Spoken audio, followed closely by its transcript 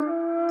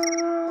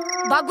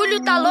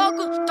Bagulho tá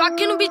louco, tô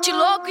aqui no beat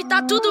louco e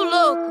tá tudo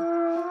louco.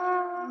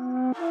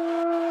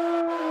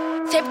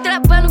 Sempre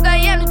trampando,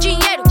 ganhando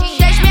dinheiro.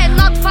 10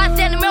 menor, tô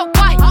fazendo meu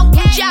corre.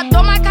 Já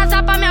dou uma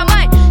casa pra minha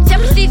mãe. Cê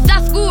precisa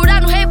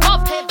segurar no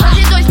revólver.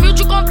 Fazer 2.000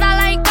 de comprar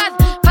lá em casa.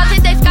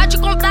 Fazer 10k de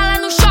comprar lá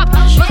no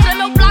shopping. Mostrar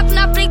meu bloco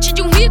na frente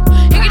de um rico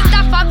e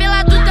gritar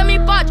favelado também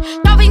pode.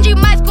 Também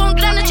demais, com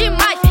grana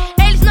demais.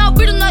 Eles não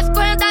viram nós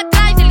correndo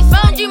atrás. Eles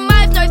falam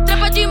demais, nós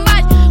trampa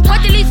demais.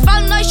 Quando eles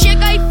falam, nós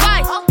chega e faz.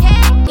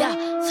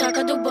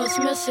 Saca do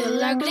bolso meu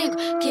celular gringo,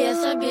 que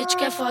essa bitch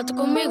quer foto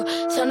comigo.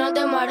 Só não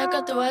demora que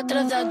eu tô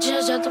atrasado,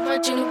 já tô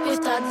partindo pros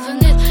Estados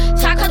Unidos.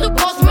 Saca do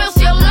bolso meu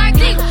celular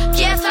gringo,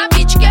 que essa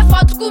bitch quer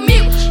foto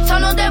comigo. Só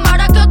não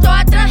demora que eu tô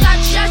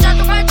atrasado, já